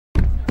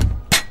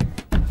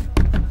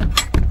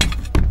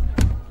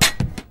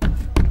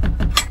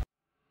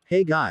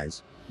Hey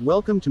guys,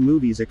 welcome to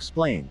Movies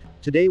Explained.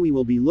 Today we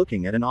will be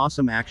looking at an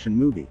awesome action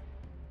movie.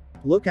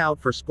 Look out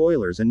for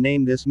spoilers and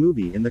name this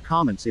movie in the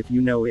comments if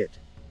you know it.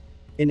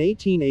 In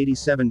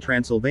 1887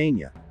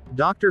 Transylvania,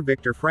 Dr.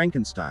 Victor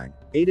Frankenstein,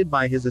 aided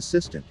by his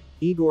assistant,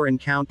 Igor and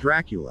Count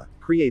Dracula,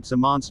 creates a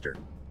monster.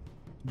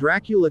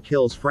 Dracula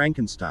kills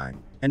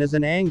Frankenstein, and as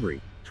an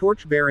angry,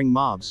 torch-bearing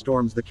mob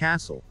storms the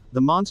castle,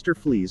 the monster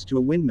flees to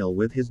a windmill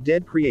with his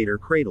dead creator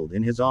cradled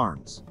in his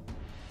arms.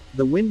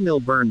 The windmill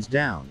burns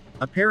down,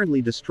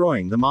 apparently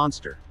destroying the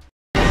monster.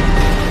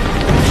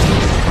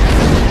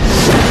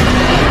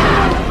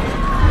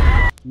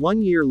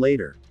 One year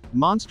later,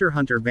 monster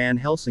hunter Van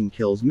Helsing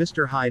kills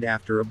Mr. Hyde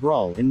after a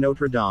brawl in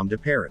Notre Dame de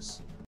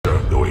Paris.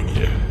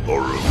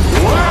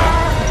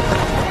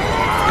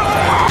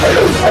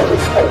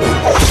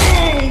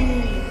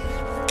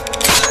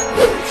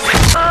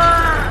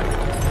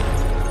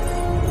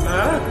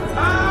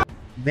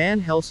 Van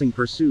Helsing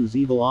pursues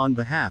evil on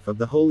behalf of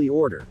the Holy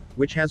Order,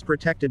 which has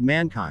protected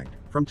mankind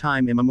from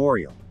time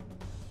immemorial.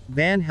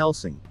 Van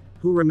Helsing,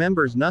 who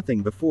remembers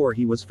nothing before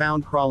he was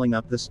found crawling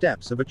up the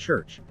steps of a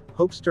church,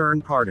 hopes to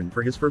earn pardon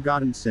for his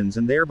forgotten sins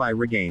and thereby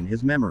regain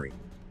his memory.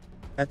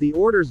 At the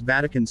Order's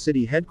Vatican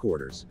City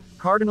headquarters,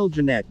 Cardinal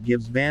Genet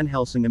gives Van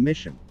Helsing a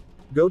mission.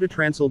 Go to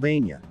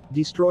Transylvania,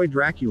 destroy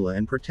Dracula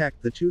and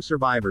protect the two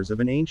survivors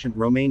of an ancient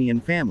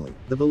Romanian family,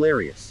 the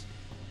Valerius.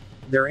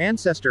 Their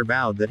ancestor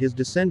vowed that his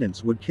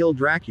descendants would kill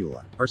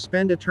Dracula, or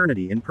spend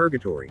eternity in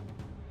purgatory.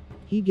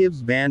 He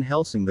gives Van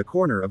Helsing the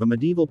corner of a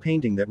medieval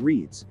painting that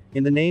reads,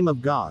 "In the name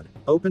of God,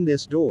 open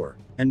this door,"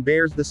 and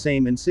bears the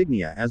same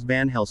insignia as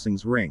Van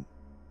Helsing's ring.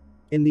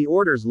 In the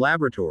Order's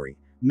laboratory,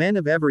 men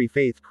of every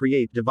faith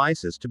create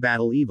devices to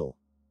battle evil.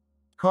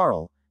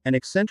 Karl, an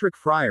eccentric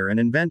friar and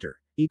inventor,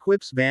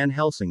 equips Van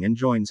Helsing and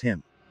joins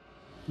him.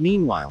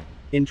 Meanwhile,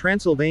 in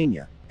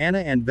Transylvania, Anna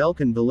and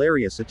Velkan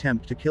Valerius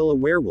attempt to kill a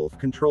werewolf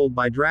controlled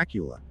by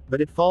Dracula, but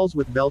it falls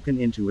with Velkan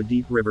into a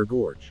deep river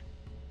gorge.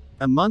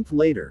 A month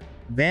later,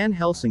 Van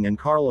Helsing and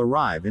Karl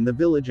arrive in the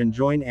village and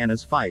join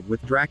Anna's fight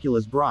with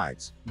Dracula's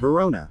brides,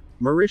 Verona,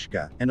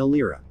 Marischka, and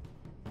Alira.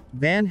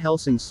 Van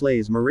Helsing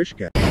slays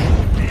Marischka.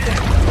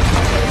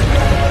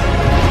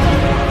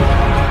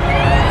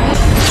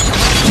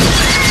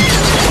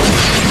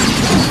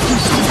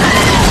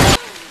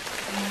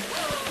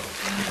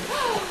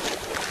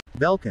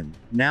 Velkan,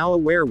 now a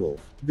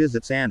werewolf,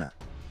 visits Anna.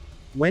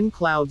 When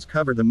clouds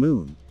cover the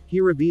moon, he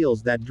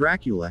reveals that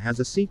Dracula has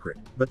a secret,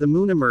 but the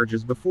moon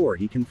emerges before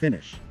he can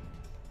finish.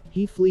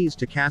 He flees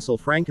to Castle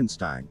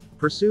Frankenstein,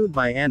 pursued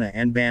by Anna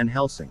and Van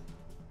Helsing.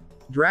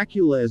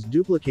 Dracula is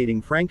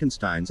duplicating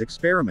Frankenstein's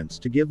experiments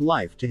to give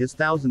life to his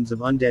thousands of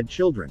undead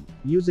children,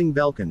 using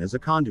Velkan as a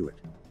conduit.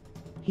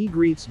 He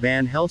greets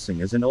Van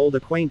Helsing as an old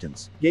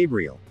acquaintance,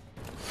 Gabriel.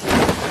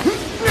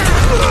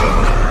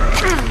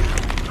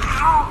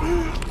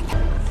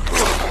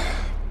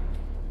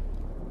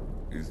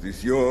 Is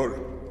this your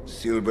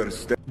silver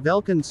step?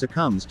 Velkan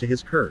succumbs to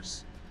his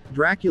curse.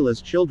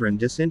 Dracula's children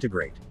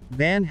disintegrate.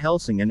 Van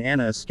Helsing and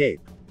Anna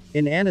escape.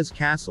 In Anna's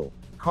castle,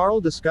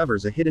 Karl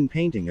discovers a hidden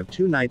painting of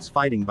two knights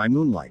fighting by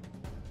moonlight.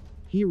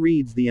 He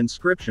reads the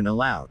inscription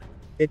aloud.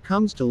 It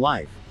comes to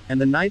life, and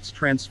the knights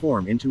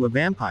transform into a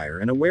vampire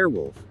and a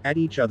werewolf, at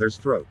each other's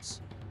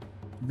throats.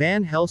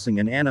 Van Helsing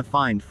and Anna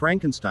find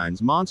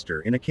Frankenstein's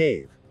monster in a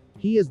cave.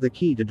 He is the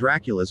key to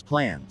Dracula's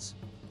plans.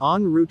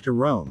 En route to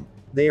Rome,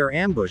 they are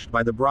ambushed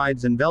by the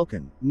brides and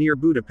Velkan, near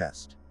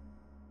Budapest.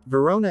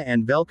 Verona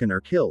and Velkan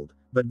are killed,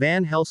 but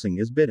Van Helsing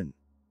is bitten.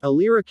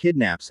 Alira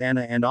kidnaps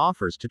Anna and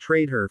offers to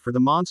trade her for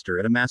the monster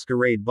at a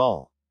masquerade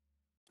ball.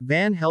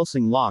 Van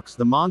Helsing locks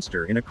the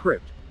monster in a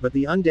crypt, but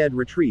the undead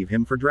retrieve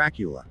him for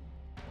Dracula.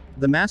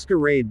 The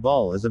masquerade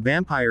ball is a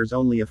vampire's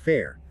only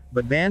affair,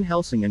 but Van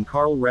Helsing and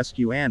Karl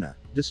rescue Anna,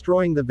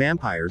 destroying the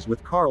vampires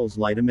with Karl's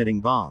light-emitting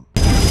bomb.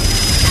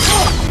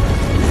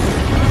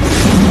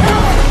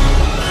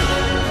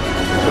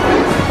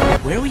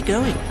 Where are we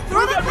going?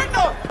 Through that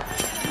window!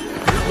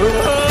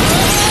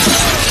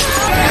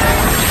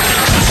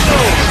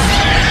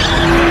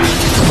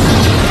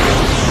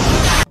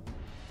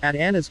 At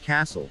Anna's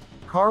castle,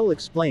 Karl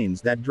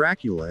explains that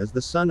Dracula is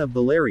the son of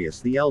Valerius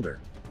the Elder.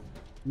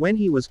 When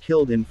he was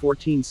killed in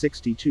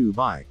 1462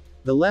 by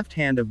the left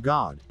hand of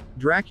God,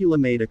 Dracula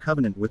made a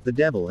covenant with the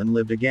devil and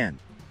lived again.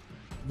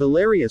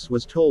 Valerius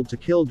was told to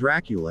kill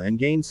Dracula and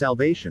gain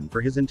salvation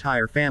for his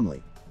entire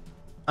family.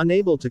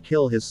 Unable to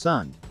kill his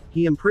son,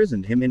 he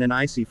imprisoned him in an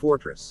icy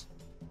fortress.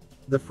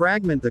 The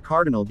fragment the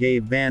cardinal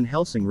gave Van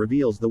Helsing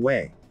reveals the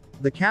way.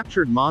 The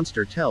captured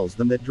monster tells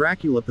them that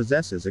Dracula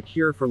possesses a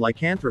cure for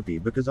lycanthropy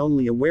because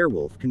only a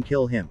werewolf can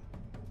kill him.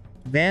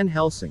 Van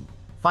Helsing,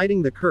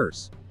 fighting the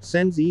curse,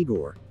 sends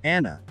Igor,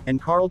 Anna,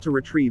 and Karl to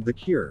retrieve the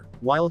cure,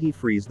 while he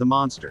frees the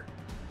monster.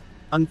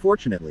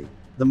 Unfortunately,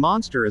 the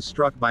monster is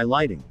struck by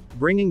lightning,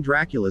 bringing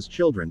Dracula's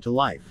children to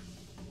life.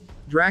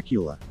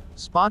 Dracula,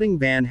 spotting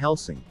Van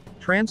Helsing,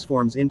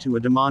 transforms into a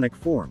demonic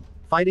form,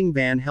 fighting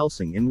Van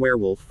Helsing in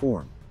werewolf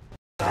form.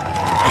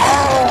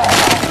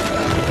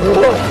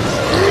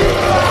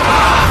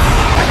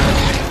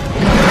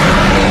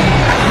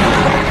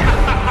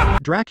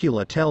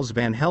 Dracula tells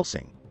Van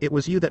Helsing, "It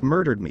was you that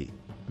murdered me."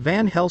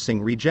 Van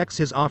Helsing rejects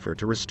his offer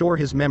to restore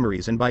his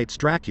memories and bites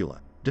Dracula,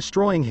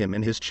 destroying him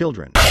and his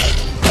children.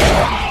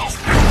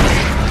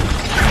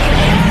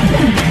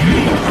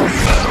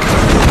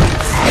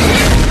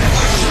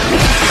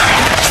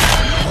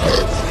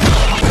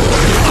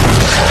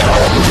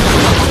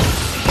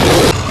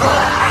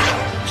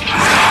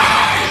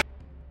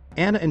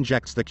 Anna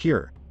injects the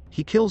cure.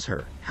 He kills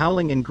her,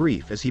 howling in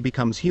grief as he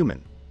becomes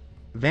human.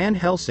 Van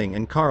Helsing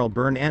and Carl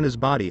burn Anna's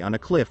body on a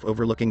cliff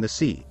overlooking the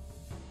sea.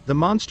 The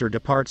monster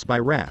departs by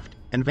raft,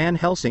 and Van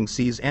Helsing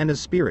sees Anna's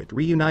spirit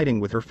reuniting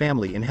with her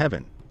family in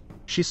heaven.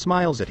 She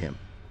smiles at him.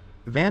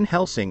 Van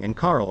Helsing and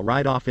Carl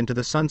ride off into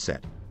the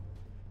sunset.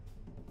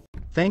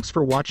 Thanks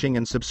for watching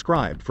and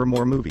subscribe for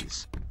more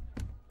movies.